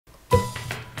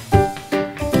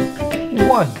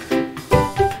1.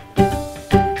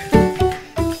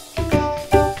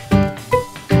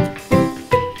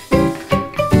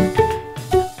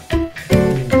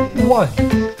 1,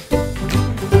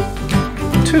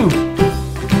 2,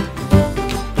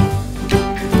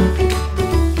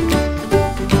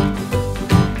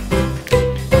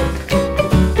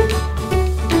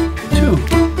 2,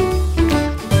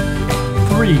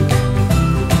 3,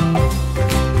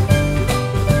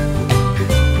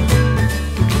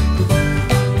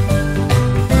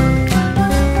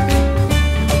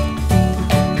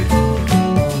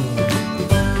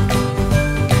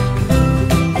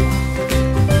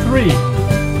 3,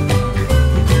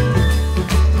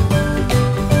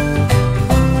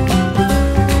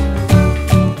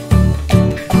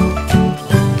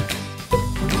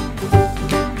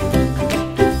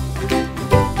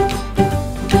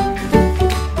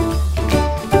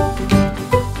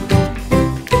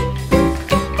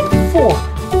 4,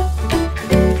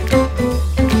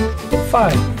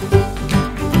 5,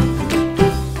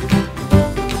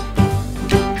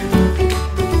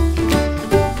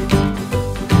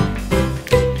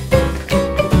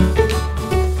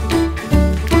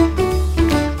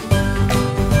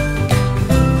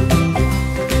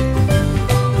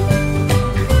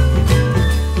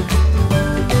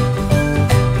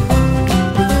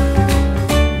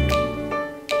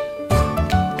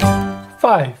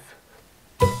 5,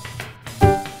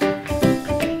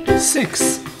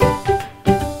 6,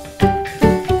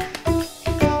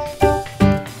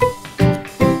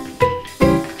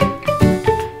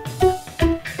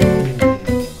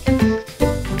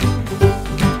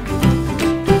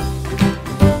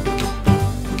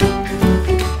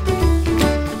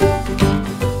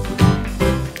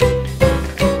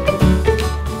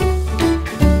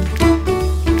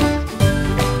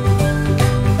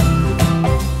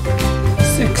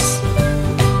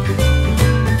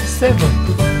 7,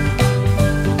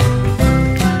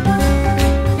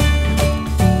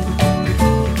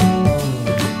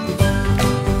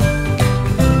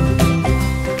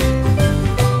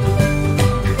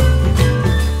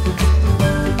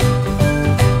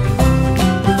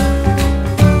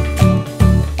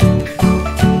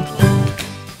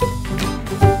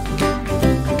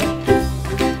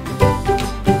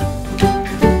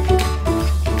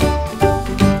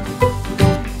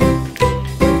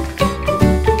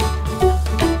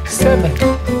 7,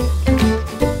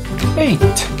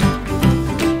 8,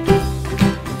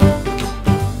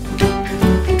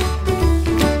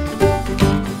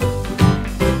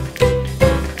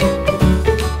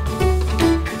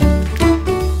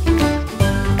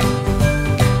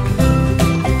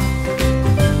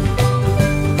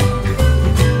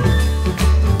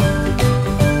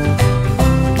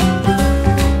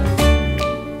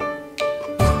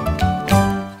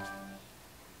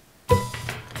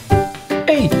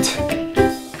 8,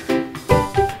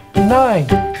 9,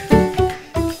 10,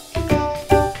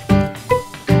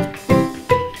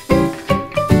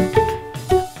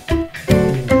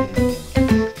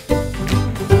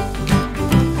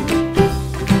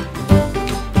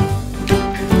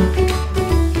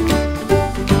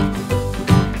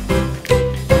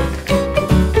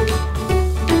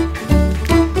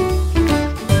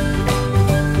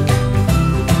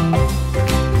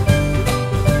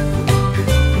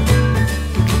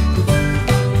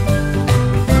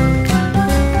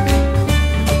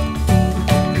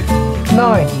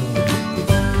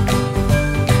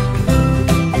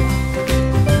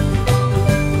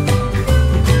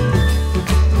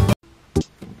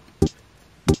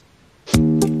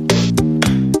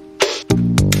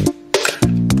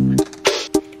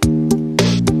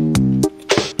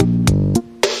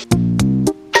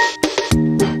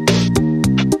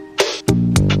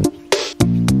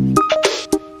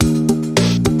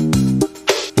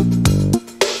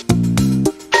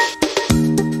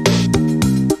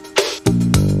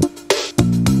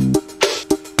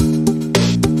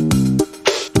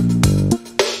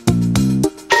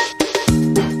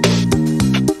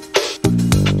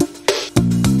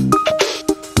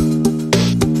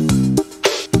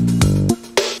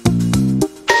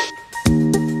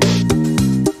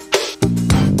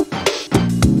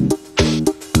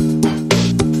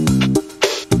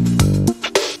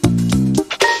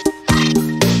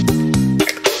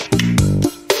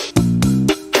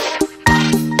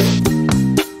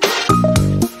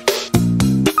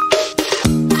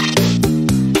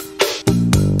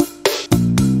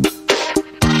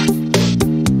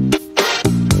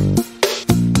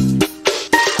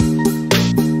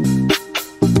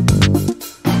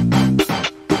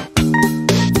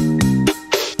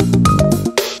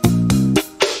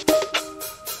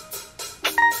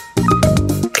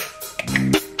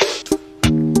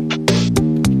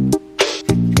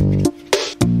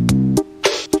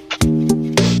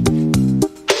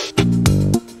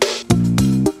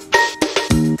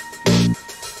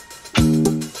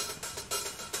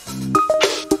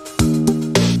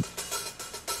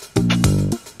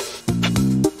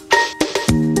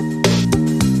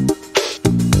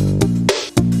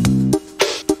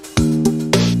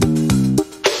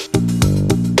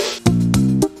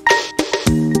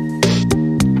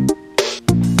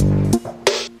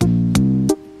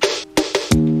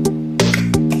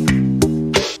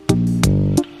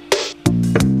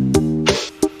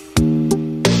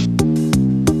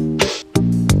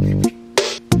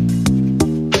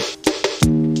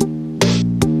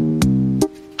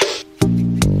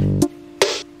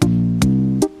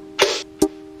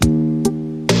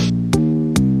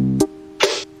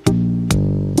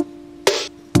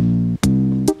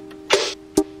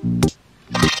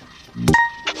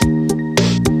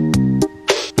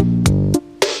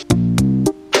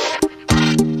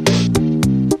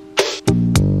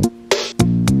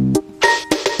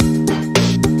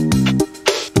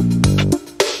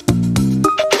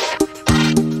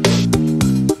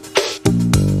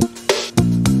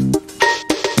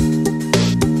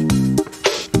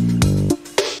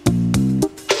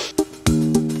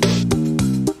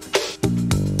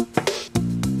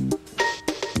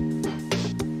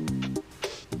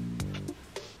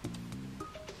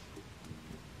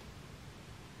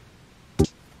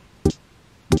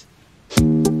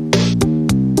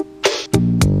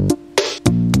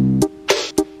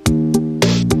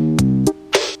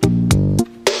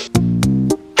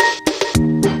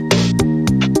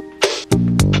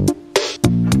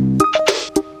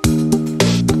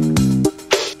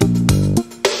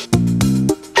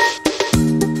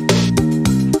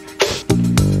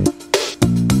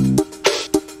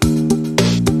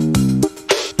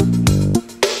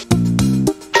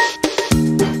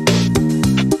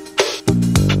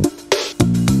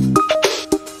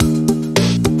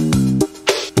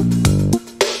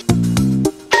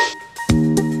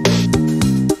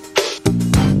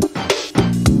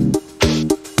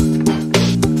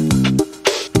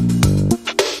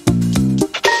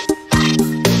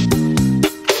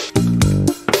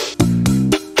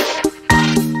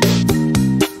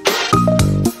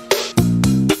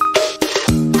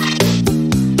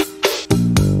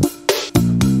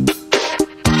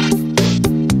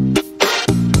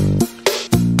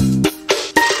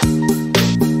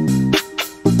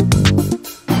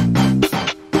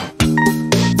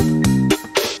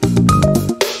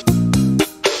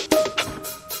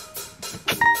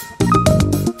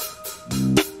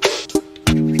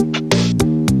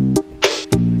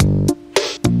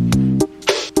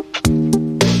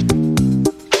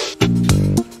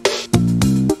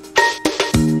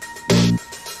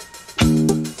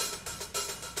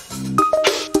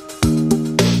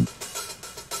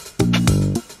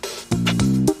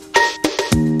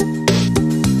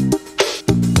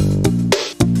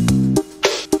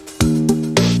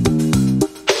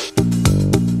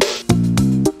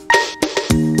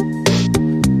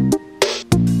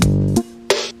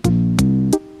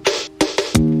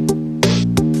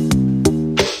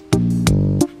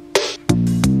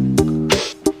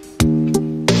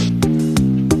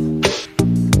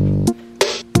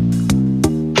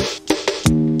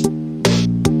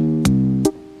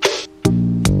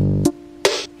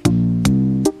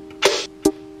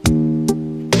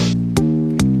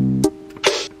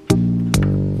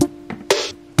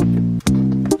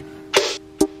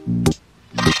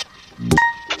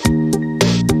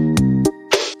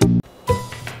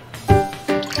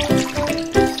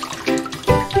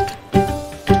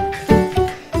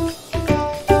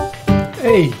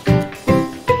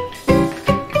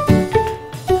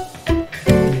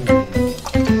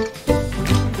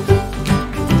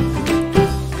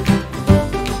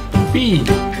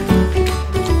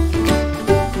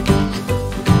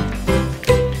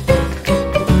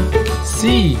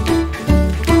 C,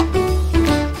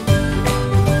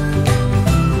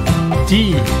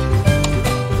 D,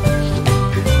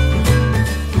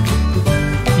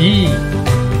 E,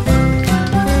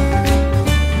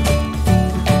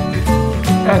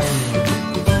 F,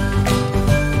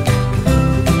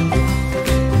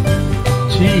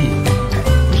 G,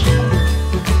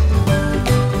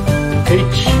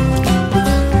 H,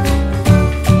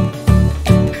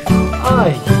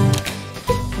 I,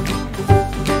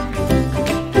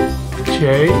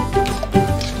 J,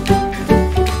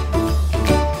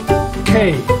 K,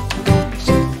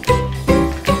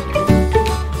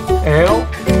 L,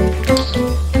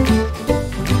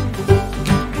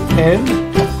 N,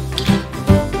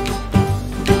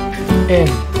 N,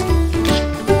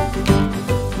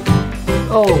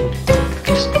 O,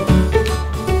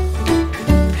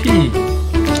 P,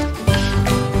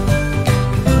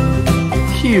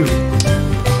 Q,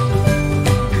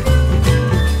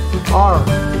 R,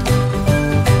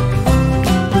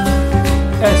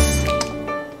 S,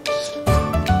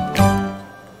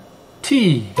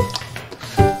 T,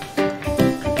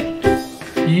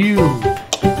 U,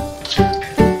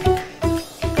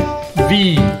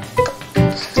 V,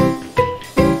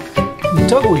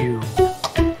 W,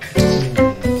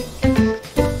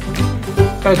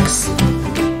 X,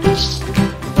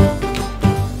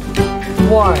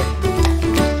 Y,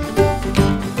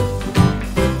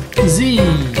 Z.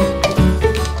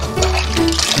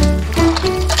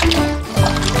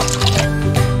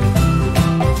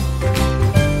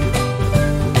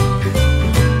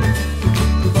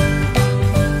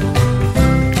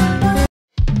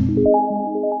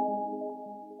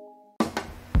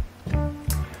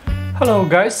 Hello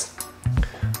guys,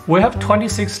 we have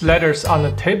 26 letters on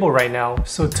the table right now,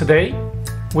 so today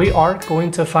we are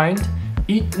going to find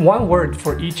one word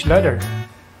for each letter.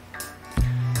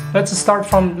 Let's start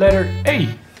from letter A.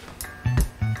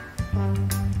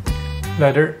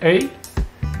 Letter A,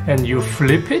 and you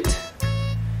flip it.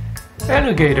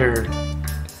 Alligator.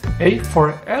 A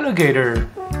for alligator.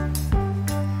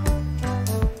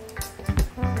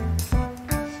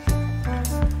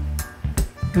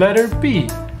 Letter B.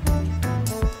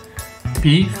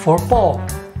 B for ball.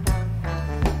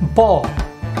 Ball.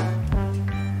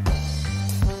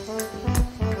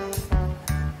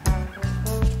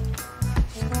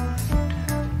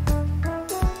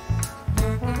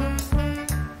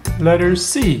 Letter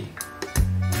C.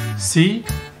 C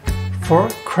for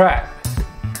crab.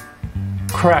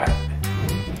 Crab.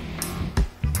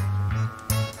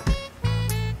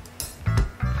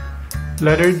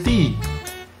 Letter D.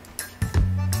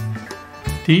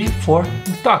 D for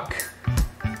duck.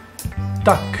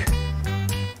 Duck.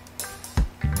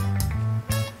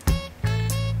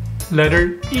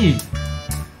 Letter E.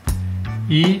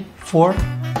 E for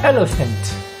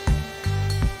elephant.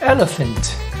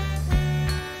 Elephant.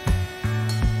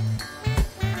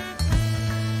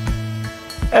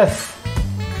 F.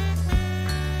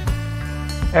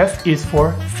 F is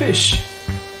for fish.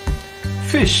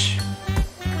 Fish.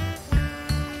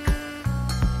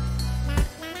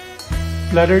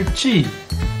 Letter G.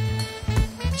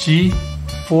 G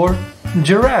for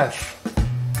giraffe.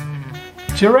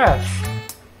 Giraffe.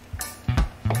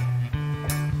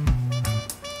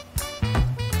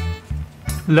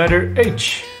 Letter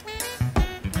H.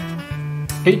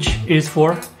 H is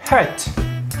for hat.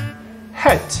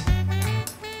 Hat.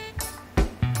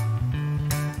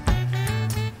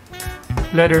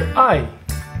 Letter I.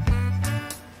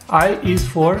 I is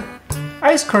for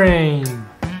ice cream.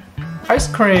 Ice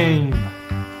cream.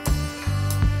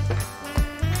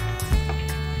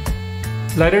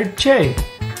 Letter J.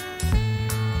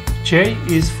 J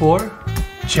is for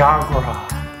jaguar.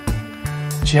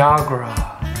 Jaguar.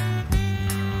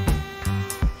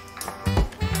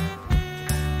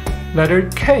 Letter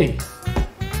K.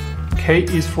 K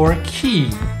is for key.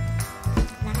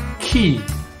 Key.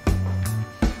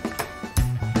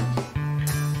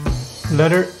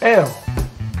 Letter L.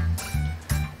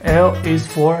 L is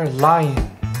for lion.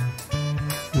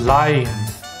 Lion.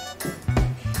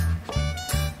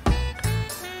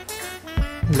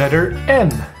 Letter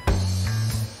M.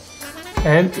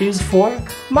 M is for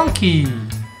monkey.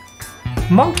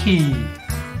 Monkey.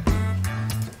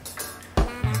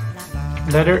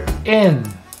 Letter N.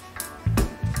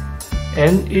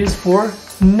 N is for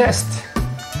nest.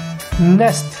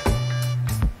 Nest.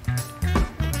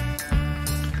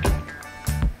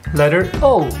 Letter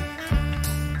O.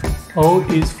 O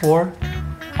is for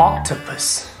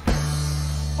octopus.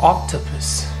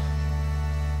 Octopus.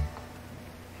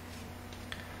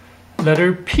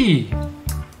 Letter P.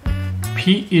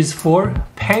 P is for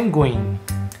penguin.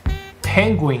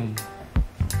 Penguin.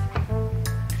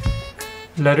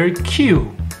 Letter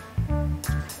Q.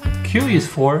 Q is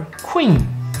for queen.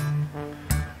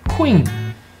 Queen.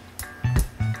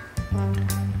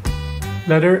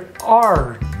 Letter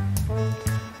R.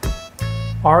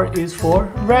 R is for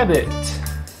rabbit.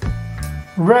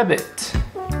 Rabbit.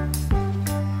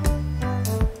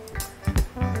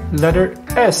 Letter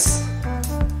S.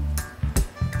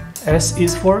 S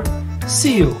is for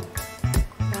seal.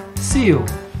 Seal.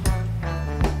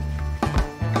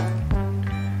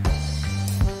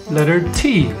 Letter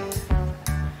T.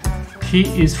 T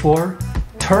is for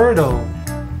turtle.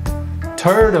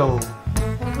 Turtle.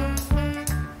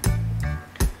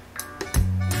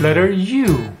 Letter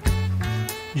U.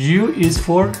 U is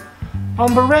for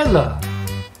umbrella.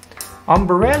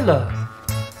 Umbrella.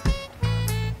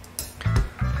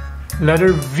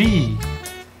 Letter V.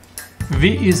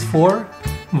 V is for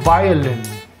violin.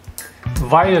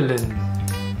 Violin.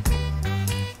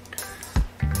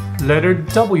 Letter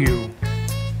W.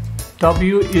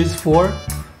 W is for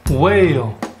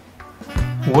whale.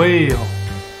 Whale.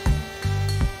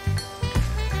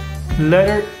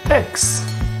 Letter X.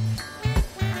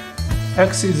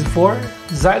 X is for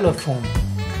xylophone.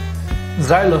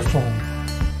 Xylophone.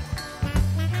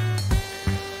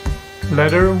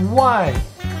 Letter Y.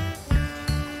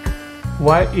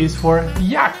 Y is for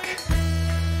yak.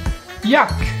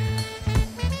 Yak.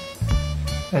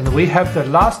 And we have the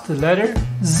last letter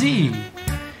Z.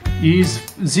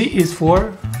 Z is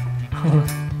for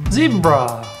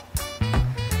zebra.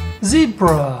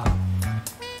 Zebra.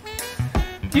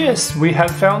 Yes, we have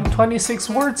found 26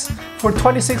 words for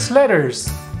 26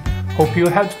 letters. Hope you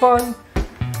had fun.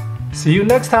 See you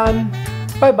next time.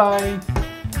 Bye bye.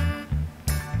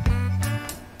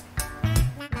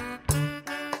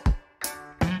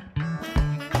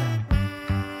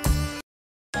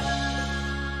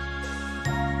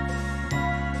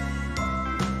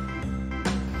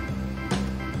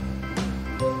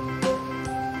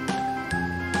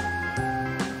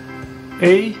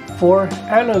 A for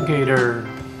alligator.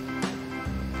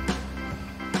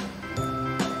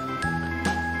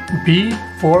 B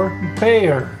for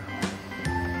bear.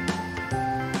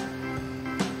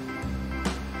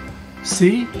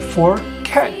 C for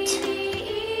cat.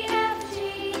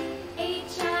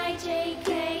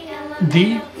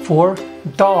 D for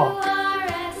dog.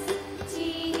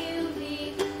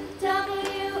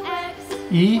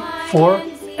 E for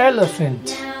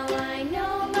elephant.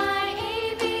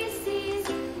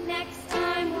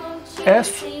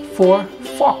 F for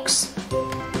fox.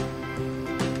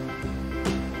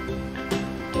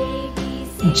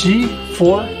 G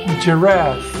for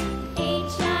giraffe.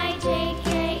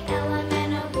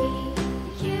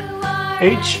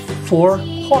 H for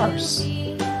horse.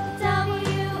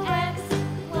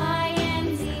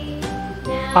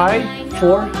 I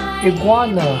for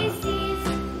iguana.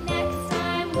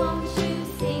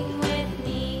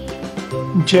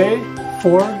 J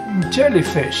for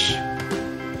jellyfish.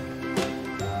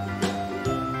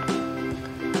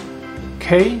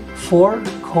 K for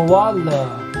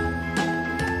koala.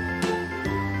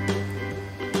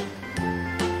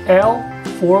 L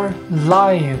for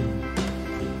lion.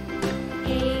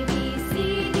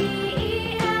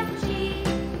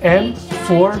 M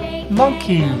for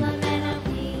monkey.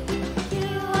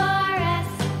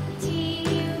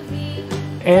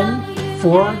 N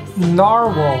for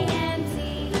narwhal.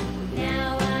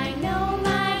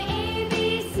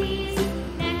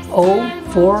 O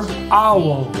for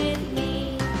owl.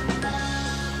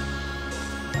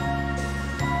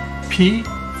 P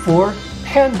for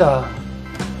panda.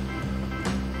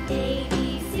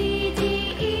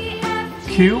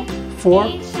 Q for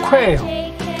quail.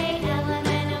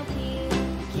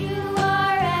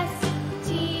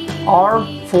 R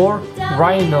for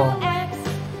rhino.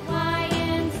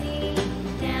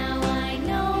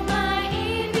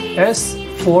 S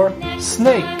for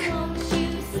snake.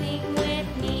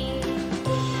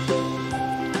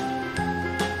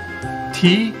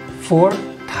 T for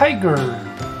tiger.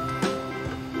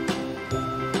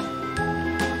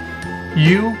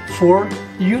 U for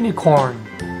unicorn.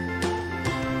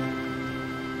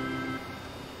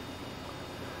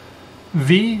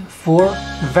 V for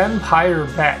vampire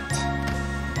bat.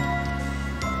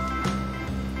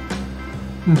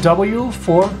 W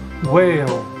for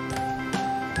whale.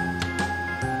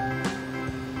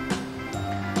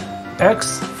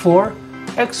 X for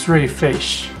X-ray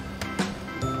fish.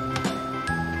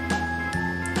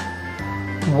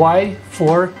 Y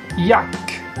for yak.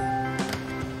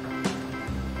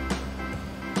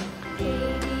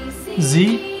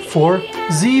 Z for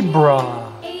zebra.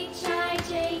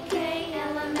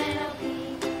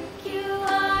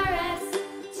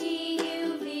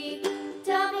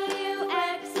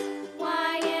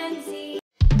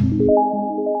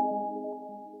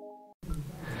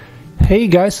 Hey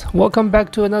guys, welcome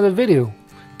back to another video.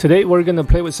 Today we're gonna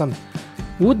play with some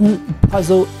wooden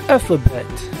puzzle alphabet.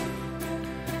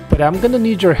 But I'm gonna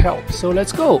need your help, so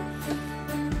let's go.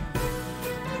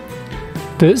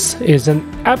 This is an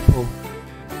apple.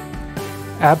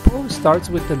 Apple starts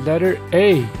with the letter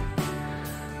A.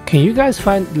 Can you guys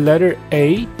find the letter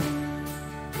A?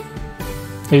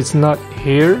 It's not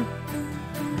here.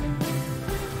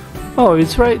 Oh,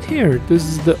 it's right here. This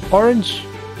is the orange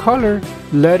color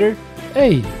letter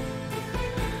A.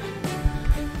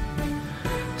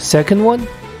 Second one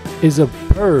is a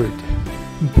bird.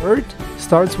 Bird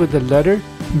starts with the letter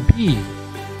B.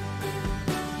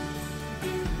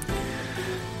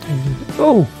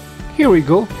 Oh, here we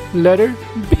go. Letter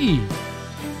B.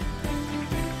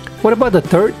 What about the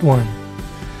third one?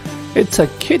 It's a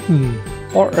kitten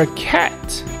or a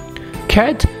cat.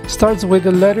 Cat starts with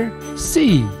the letter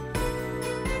C.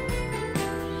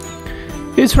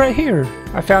 It's right here.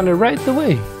 I found it right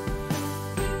away.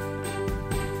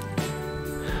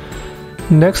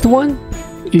 Next one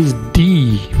is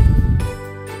D.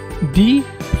 D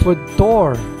for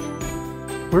door.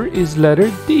 Where is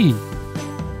letter D?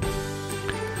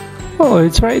 Oh,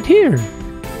 it's right here.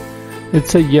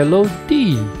 It's a yellow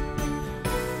D.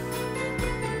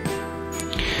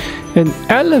 An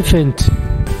elephant.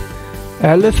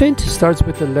 Elephant starts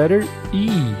with the letter E.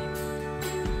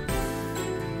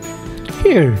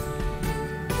 Here.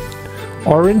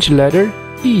 Orange letter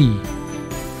E.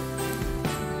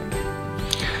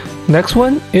 Next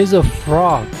one is a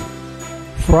frog.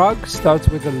 Frog starts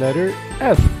with the letter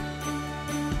F.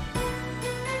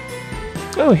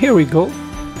 Oh, here we go.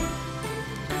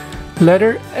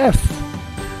 Letter F.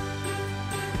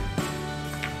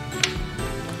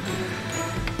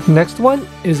 Next one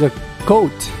is a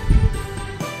goat.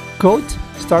 Goat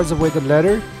starts with the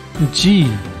letter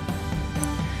G.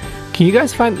 Can you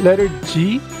guys find letter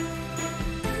G?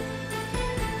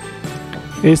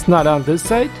 It's not on this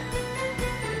side.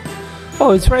 Oh,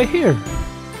 it's right here.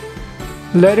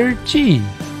 Letter G.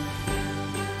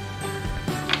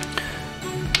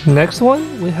 Next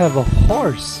one, we have a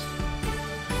horse.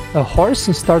 A horse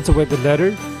starts with the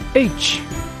letter H.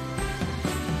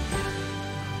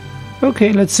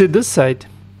 Okay, let's see this side.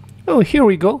 Oh, here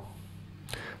we go.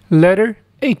 Letter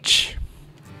H.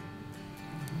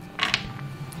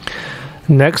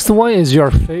 Next one is your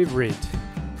favorite.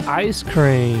 Ice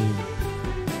cream.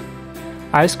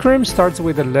 Ice cream starts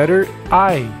with the letter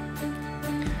I.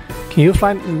 Can you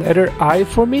find the letter I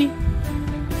for me?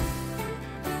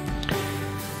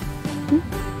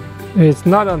 It's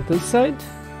not on this side.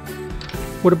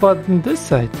 What about on this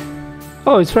side?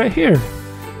 Oh, it's right here.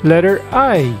 Letter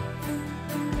I.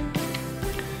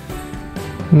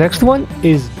 Next one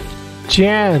is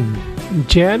jam.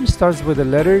 Jam starts with the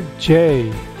letter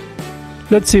J.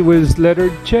 Let's see where's letter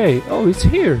J. Oh, it's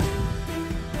here.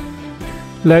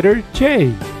 Letter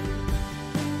J.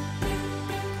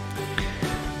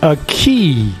 A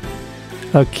key.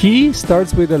 A key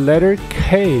starts with the letter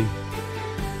K.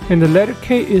 And the letter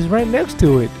K is right next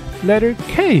to it. Letter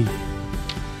K.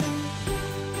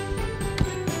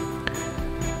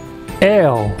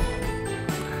 L.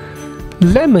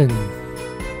 Lemon.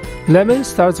 Lemon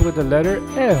starts with the letter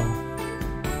L.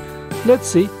 Let's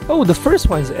see. Oh, the first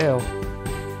one is L.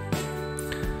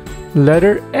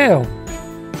 Letter L.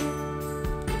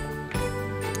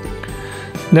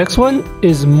 Next one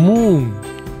is moon.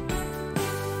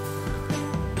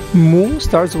 Moon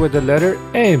starts with the letter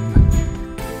M.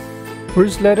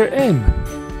 Where's letter M?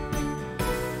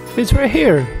 It's right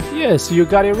here. Yes, you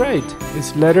got it right.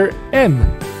 It's letter M.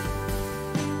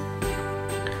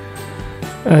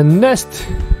 A nest.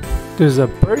 There's a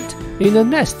bird in a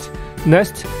nest.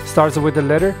 Nest starts with the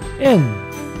letter N.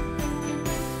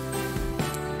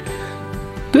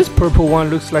 This purple one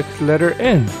looks like letter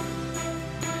N.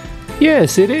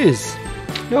 Yes, it is.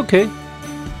 Okay.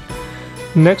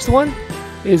 Next one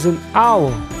is an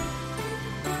owl.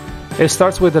 It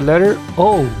starts with the letter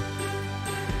O.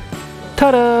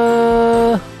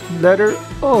 Ta-da! Letter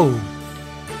O.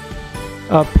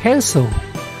 A pencil.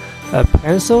 A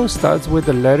pencil starts with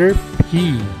the letter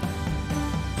P.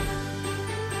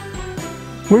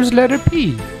 Where's letter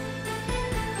P?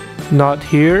 Not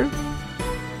here.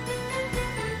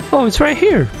 Oh, it's right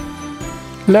here.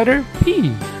 Letter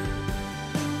P.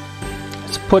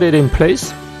 Let's put it in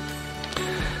place.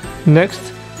 Next,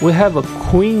 we have a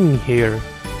queen here.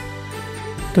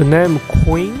 The name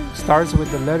queen starts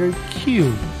with the letter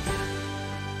Q.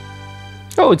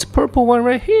 Oh, it's purple one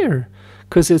right here,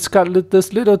 because it's got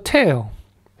this little tail.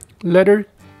 Letter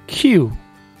Q.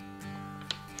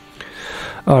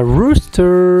 A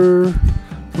rooster.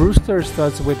 Rooster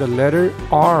starts with the letter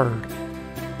R.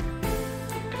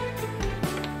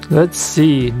 Let's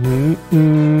see.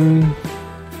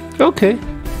 Okay.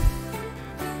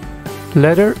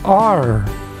 Letter R.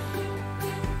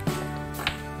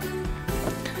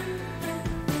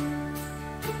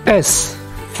 S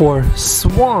for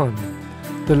swan.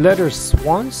 The letter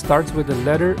swan starts with the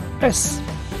letter S.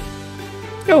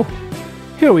 Oh,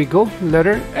 here we go.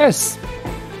 Letter S.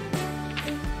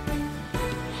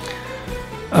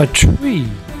 A tree.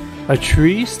 A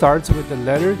tree starts with the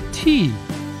letter T.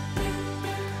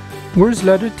 Where's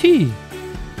letter T?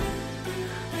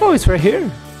 Oh, it's right here.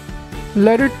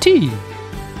 Letter T.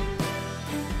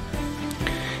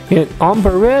 An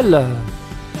umbrella.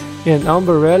 An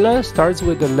umbrella starts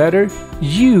with the letter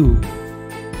U.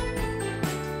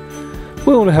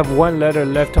 We only have one letter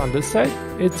left on this side.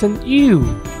 It's an U.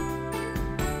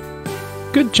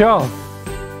 Good job.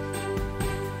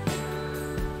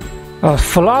 A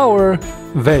flower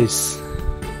vase.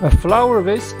 A flower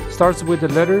vase starts with the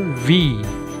letter V.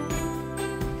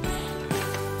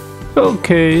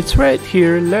 Okay, it's right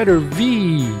here, letter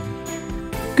V.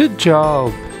 Good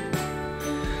job.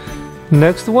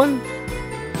 Next one,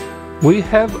 we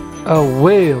have a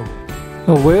whale.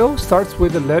 A whale starts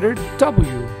with the letter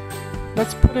W.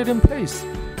 Let's put it in place.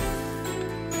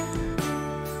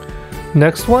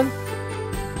 Next one,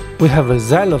 we have a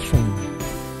xylophone.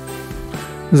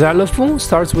 Xylophone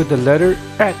starts with the letter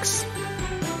X.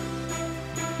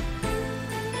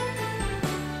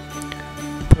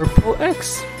 Purple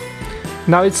X.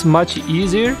 Now it's much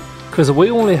easier because we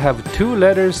only have two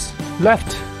letters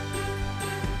left.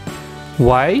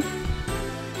 Y.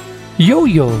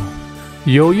 Yo-yo.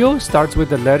 Yo-yo starts with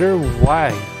the letter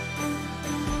Y.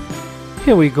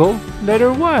 Here we go,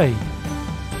 letter Y.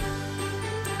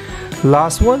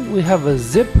 Last one, we have a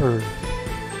zipper.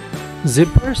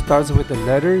 Zipper starts with the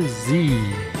letter Z.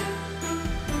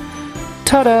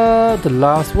 Ta-da! The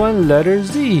last one, letter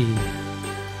Z.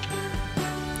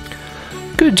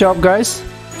 Good job, guys,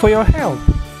 for your help.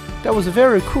 That was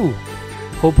very cool.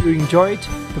 Hope you enjoyed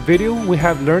the video we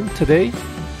have learned today.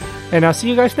 And I'll see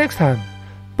you guys next time.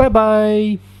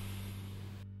 Bye-bye.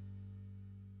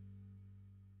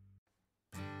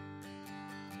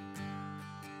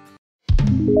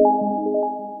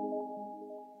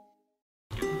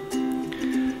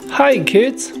 Hi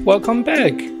kids, welcome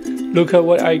back. Look at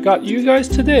what I got you guys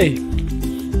today.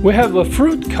 We have a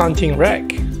fruit counting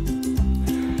rack.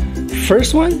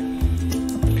 First one,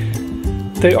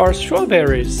 they are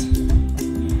strawberries.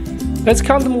 Let's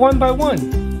count them one by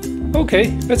one.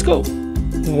 Okay, let's go.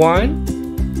 1,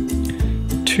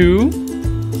 2,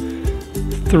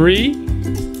 3,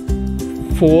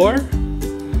 4,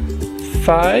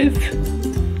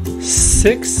 5,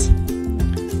 6,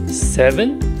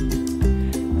 7,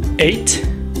 8,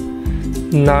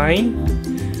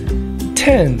 9,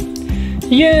 10.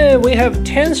 Yeah, we have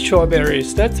 10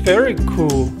 strawberries. That's very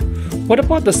cool. What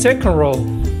about the second row?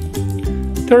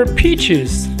 There are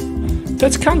peaches.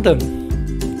 Let's count them.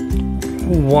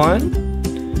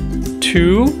 1,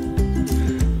 2,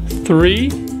 3,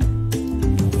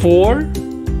 4,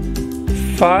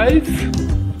 5,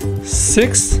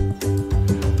 6,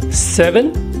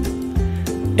 7,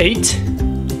 8,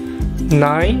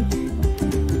 9,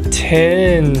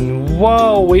 10.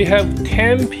 Wow, we have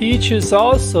 10 peaches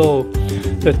also.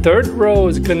 The third row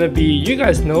is gonna be, you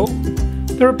guys know,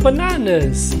 they're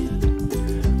bananas.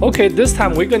 Okay, this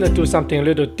time we're gonna do something a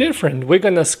little different. We're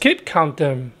gonna skip count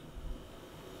them.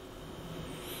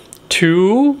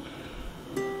 2,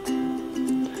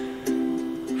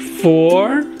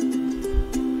 4,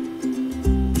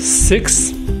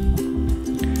 6,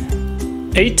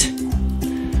 8,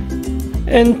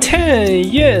 and 10.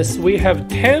 Yes, we have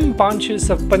 10 bunches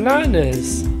of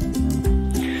bananas.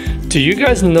 Do you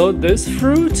guys know this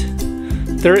fruit?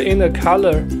 They're in the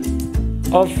color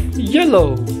of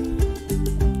yellow.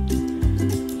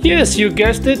 Yes, you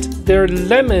guessed it, they're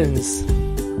lemons.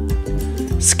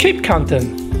 Skip count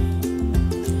them.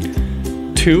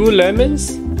 2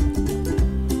 lemons,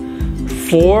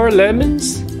 4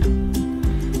 lemons,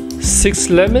 6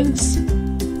 lemons,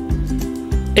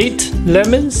 8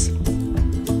 lemons,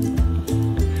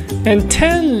 and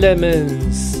 10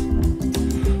 lemons.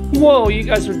 Whoa, you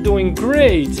guys are doing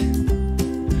great.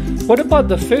 What about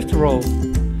the fifth row?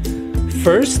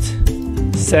 First,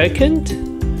 second,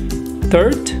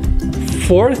 third,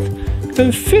 fourth,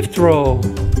 and fifth row.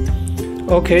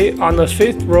 Okay, on the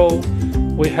fifth row,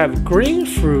 we have green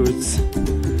fruits.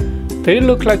 They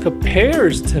look like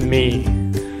pears to me.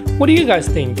 What do you guys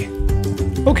think?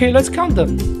 Okay, let's count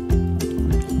them.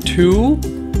 2,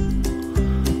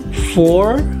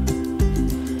 4,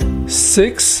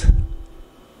 6,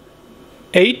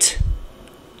 8,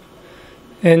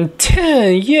 And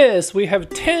 10, yes, we have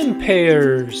 10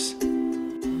 pears.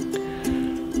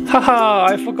 Haha,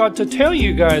 I forgot to tell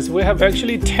you guys, we have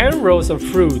actually 10 rows of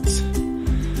fruits.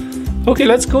 Okay,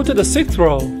 let's go to the 6th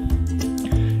row.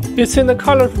 It's in the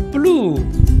color of blue.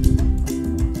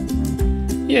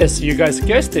 Yes, you guys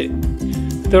guessed it.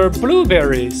 There are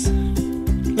blueberries.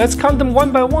 Let's count them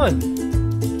one by one.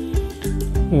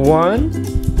 1,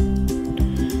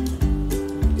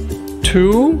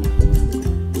 2,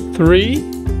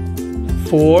 3,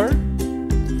 4,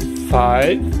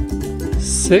 5,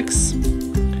 6,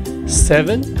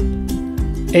 7,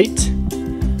 8,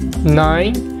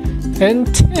 9,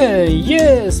 and 10.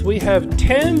 Yes, we have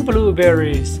 10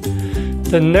 blueberries.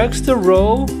 The next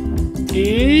row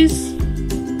is...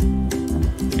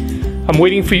 I'm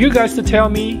waiting for you guys to tell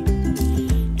me.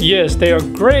 Yes, they are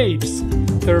grapes.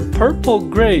 They're purple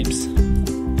grapes.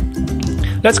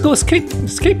 Let's go skip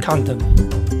count them.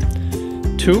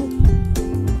 2,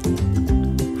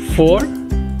 4,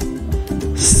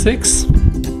 6,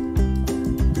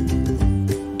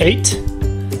 8,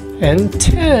 and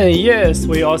 10. Yes,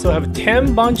 we also have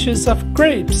 10 bunches of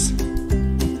grapes.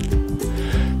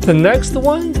 The next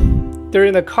one, they're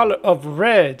in the color of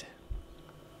red.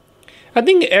 I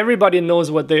think everybody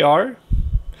knows what they are.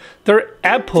 They're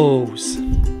apples.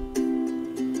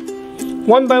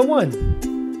 One by one.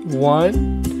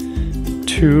 1,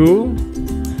 2,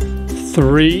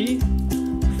 3,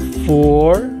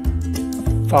 4,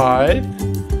 5,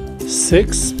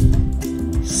 6,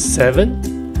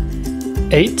 7,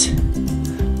 8,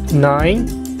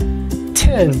 9,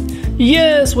 10.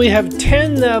 Yes, we have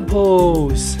 10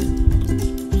 apples.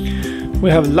 We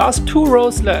have last 2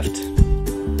 rows left.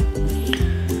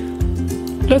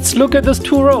 Let's look at those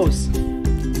 2 rows.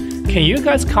 Can you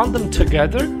guys count them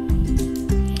together?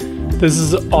 This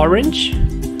is orange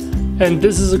and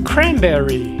this is a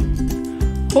cranberry.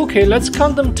 Okay, let's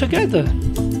count them together.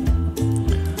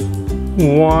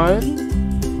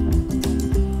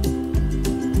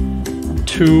 1,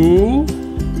 2,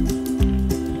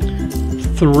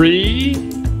 3,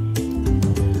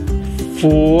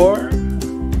 4,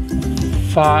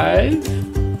 5,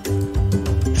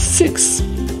 6,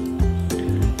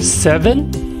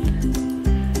 7,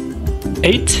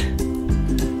 8,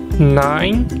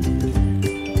 9,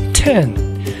 10.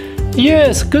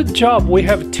 Yes, good job. We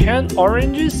have 10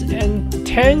 oranges and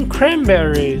 10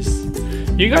 cranberries.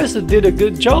 You guys did a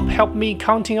good job helping me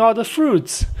counting all the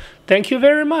fruits. Thank you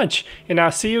very much, and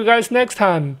I'll see you guys next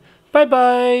time. Bye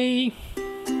bye.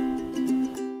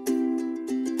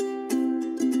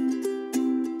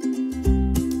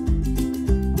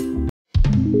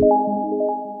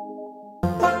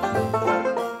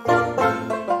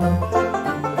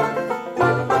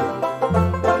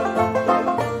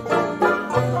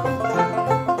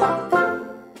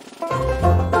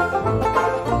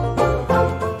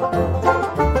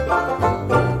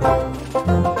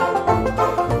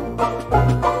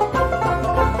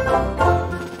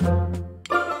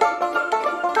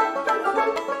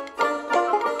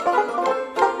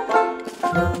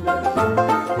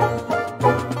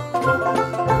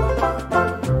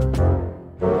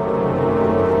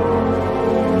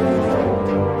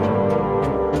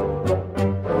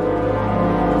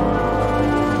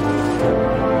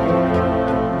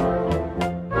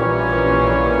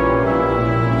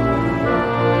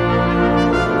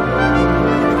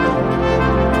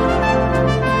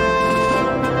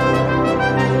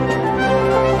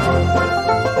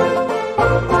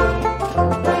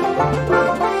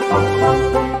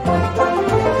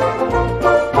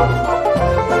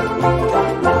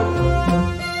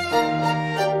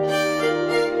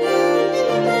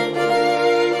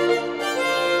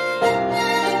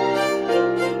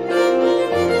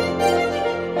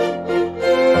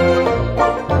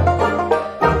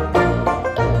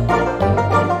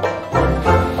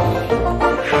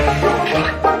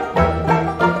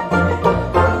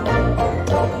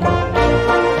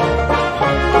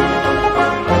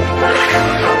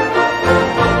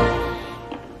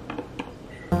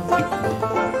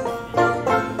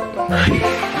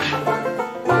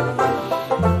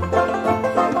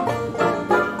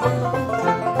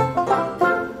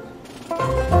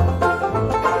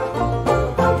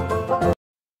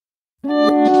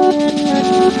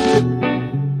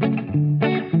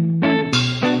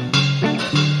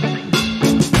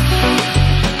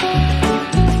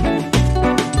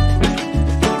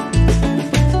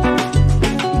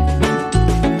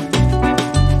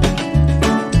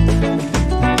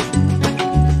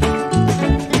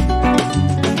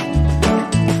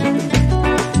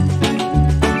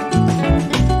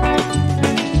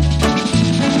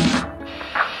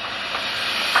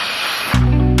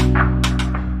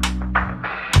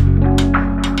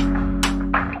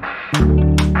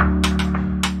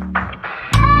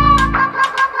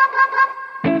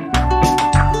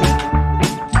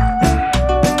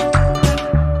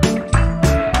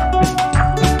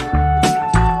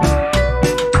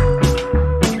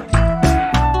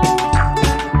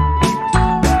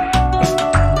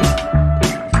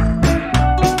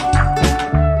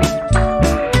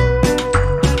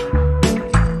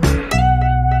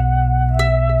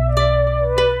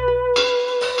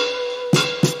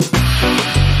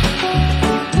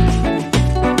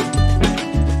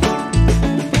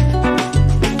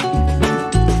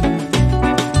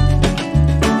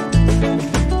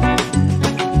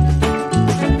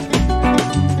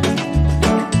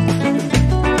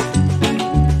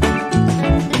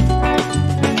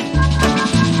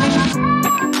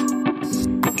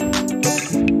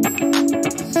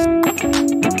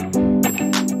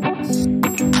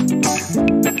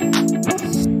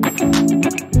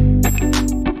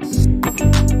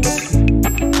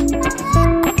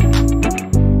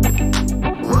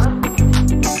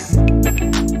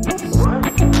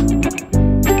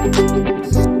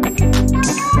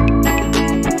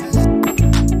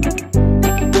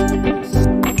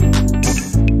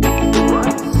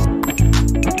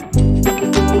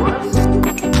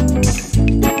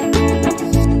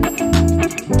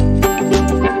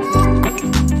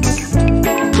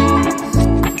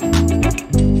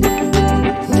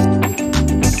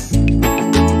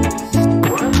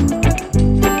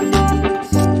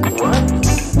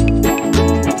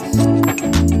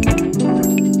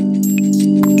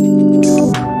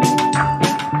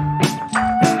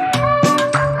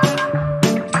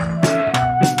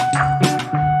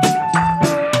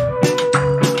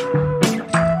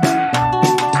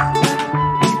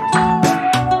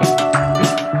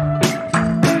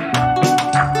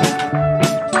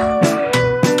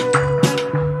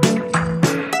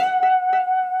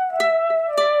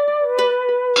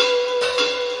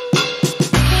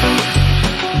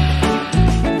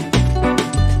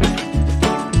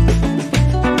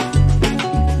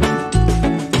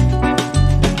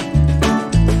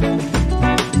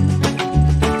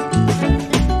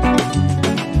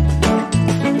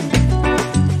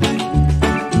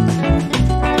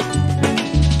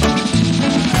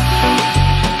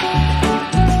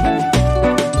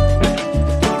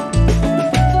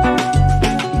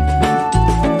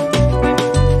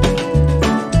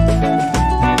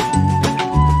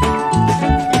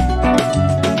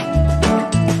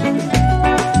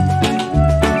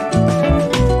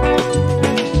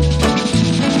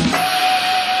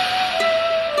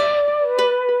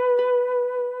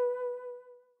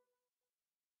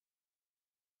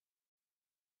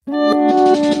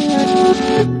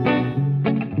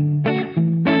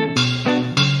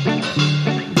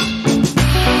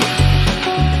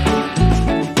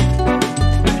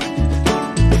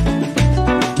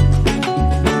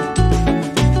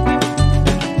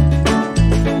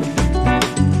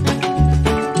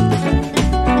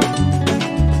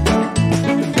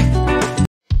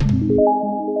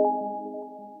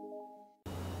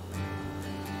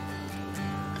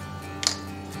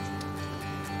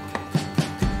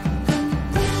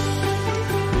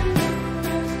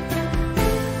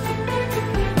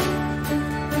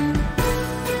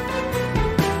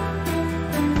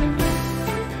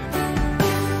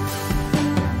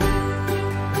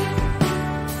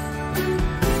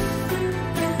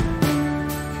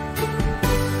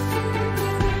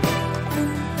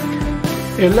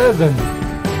 11.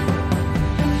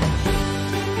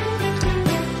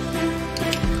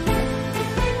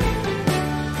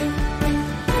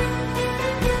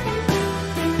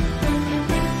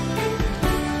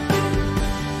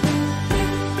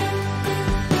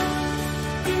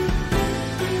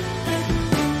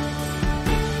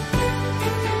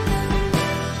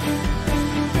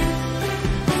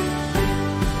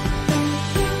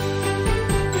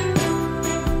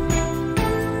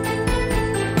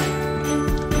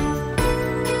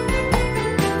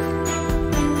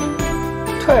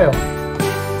 12.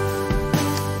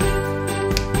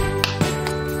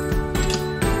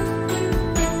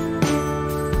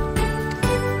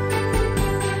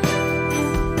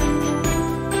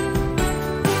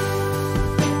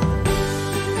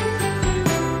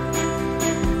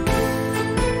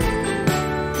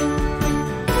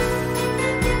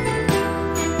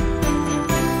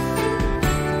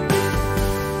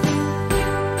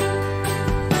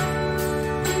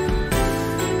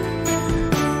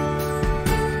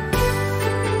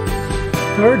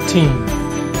 13.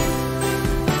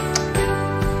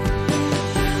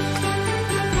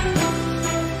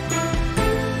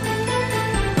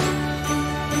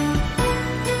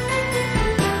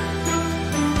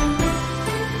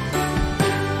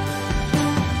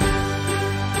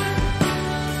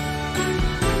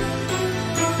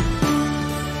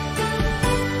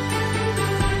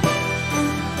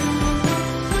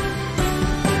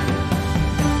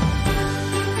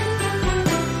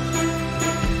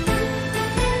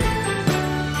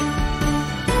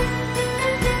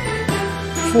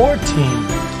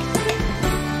 14.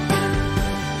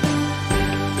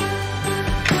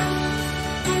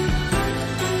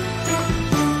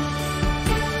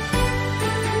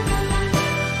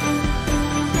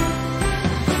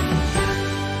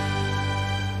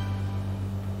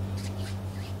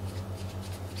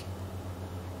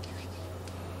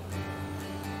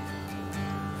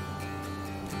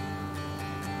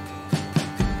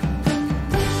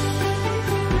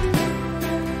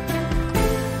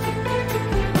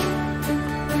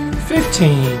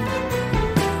 15.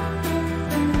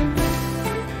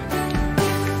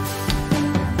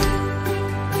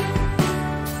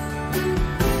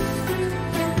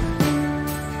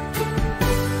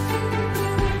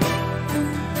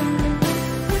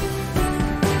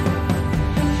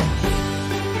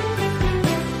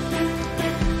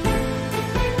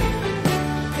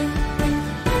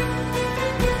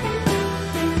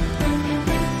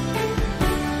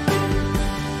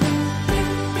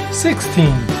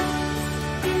 16.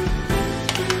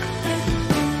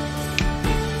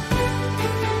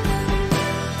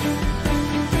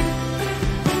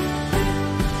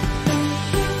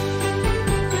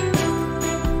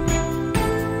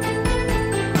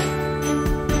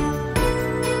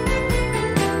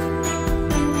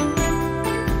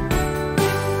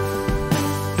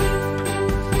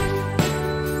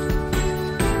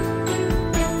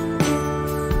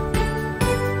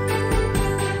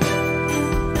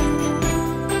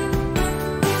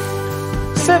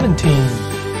 17.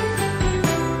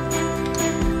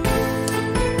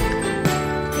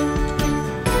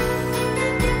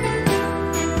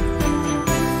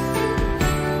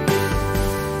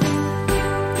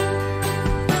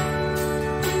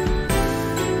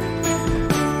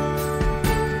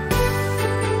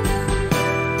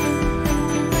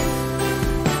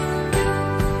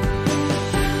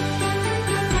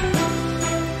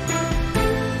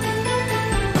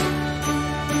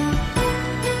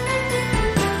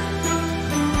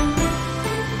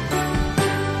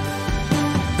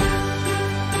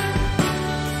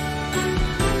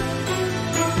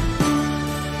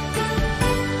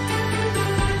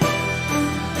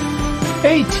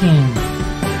 18.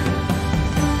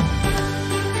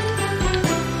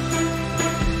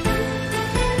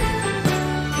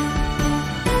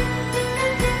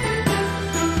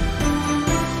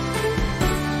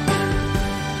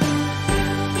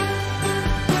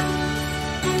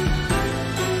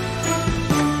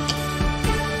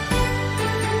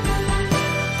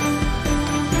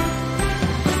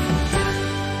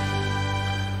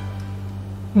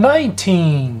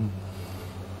 19.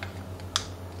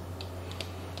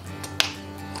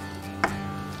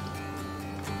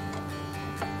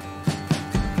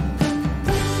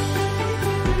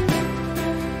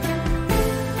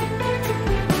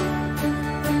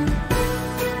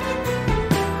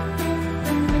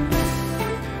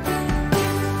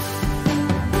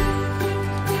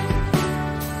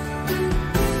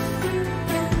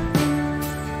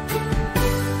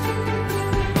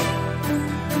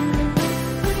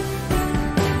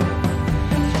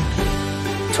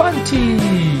 20.